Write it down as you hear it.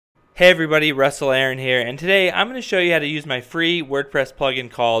Hey everybody, Russell Aaron here, and today I'm going to show you how to use my free WordPress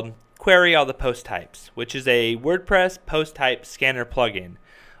plugin called Query All the Post Types, which is a WordPress post type scanner plugin.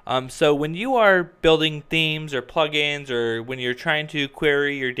 So when you are building themes or plugins, or when you're trying to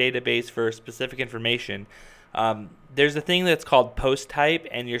query your database for specific information, there's a thing that's called post type,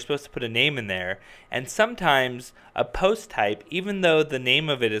 and you're supposed to put a name in there. And sometimes a post type, even though the name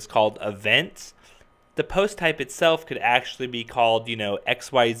of it is called events, the post type itself could actually be called,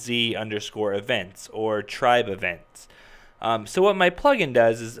 XYZ underscore events or tribe events. So what my plugin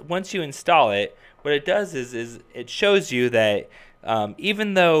does is once you install it, what it does is it shows you that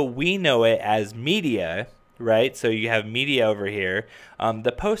even though we know it as media, right? So you have media over here,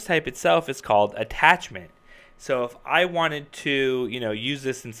 the post type itself is called attachment. So if I wanted to, use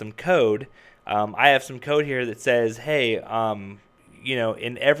this in some code, I have some code here that says, hey,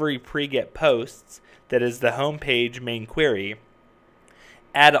 in every pre-get posts, that is the home page main query,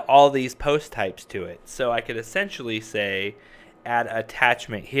 add all these post types to it. So I could essentially say add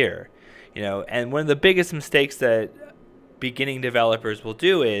attachment here. And one of the biggest mistakes that beginning developers will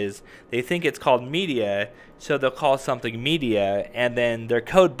do is they think it's called media, so they'll call something media, and then their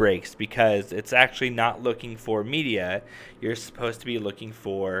code breaks because it's actually not looking for media. You're supposed to be looking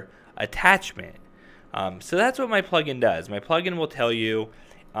for attachment. So that's what my plugin does. My plugin will tell you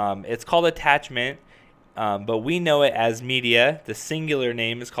it's called attachment, but we know it as media. The singular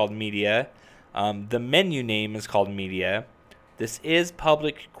name is called media. The menu name is called media. This is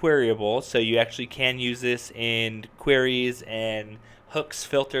public queryable, so you actually can use this in queries and hooks,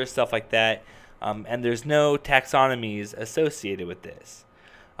 filters, stuff like that. And there's no taxonomies associated with this.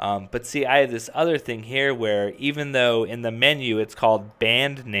 But see, I have this other thing here where even though in the menu it's called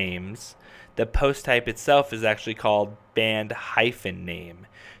band names, the post type itself is actually called band hyphen name.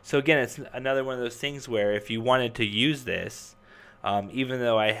 So again, it's another one of those things where if you wanted to use this, even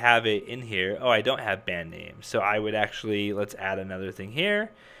though I have it in here, I don't have band name. So I would actually, let's add another thing here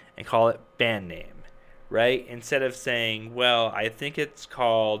and call it band name, right? Instead of saying, well, I think it's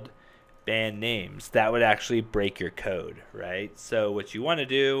called band names, that would actually break your code, right? So what you want to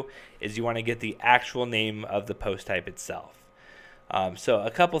do is you want to get the actual name of the post type itself. So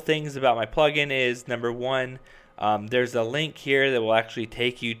a couple things about my plugin is, number one, there's a link here that will actually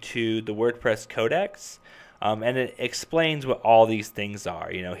take you to the WordPress Codex, and it explains what all these things are.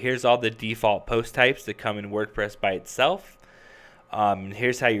 Here's all the default post types that come in WordPress by itself.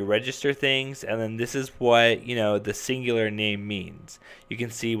 Here's how you register things, and then this is what the singular name means. You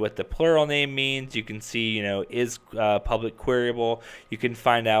can see what the plural name means. You can see is public queryable. You can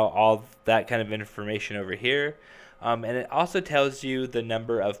find out all that kind of information over here. And it also tells you the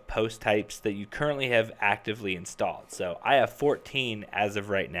number of post types that you currently have actively installed. So I have 14 as of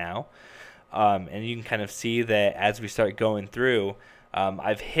right now. And you can kind of see that as we start going through,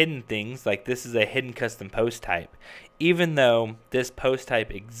 I've hidden things, like this is a hidden custom post type. Even though this post type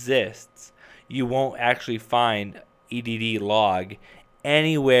exists, you won't actually find EDD log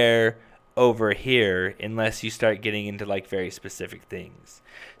anywhere over here unless you start getting into like very specific things.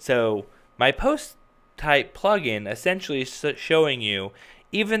 So my post type plugin essentially is showing you,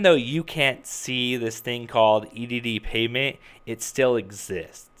 even though you can't see this thing called EDD payment, it still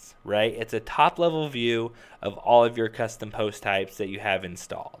exists, right? It's a top level view of all of your custom post types that you have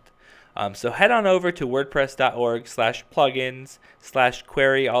installed. So head on over to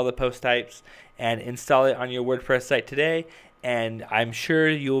wordpress.org/plugins/query all the post types and install it on your WordPress site today, and I'm sure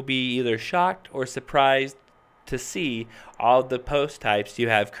you'll be either shocked or surprised to see all the post types you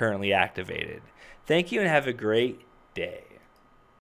have currently activated. Thank you and have a great day.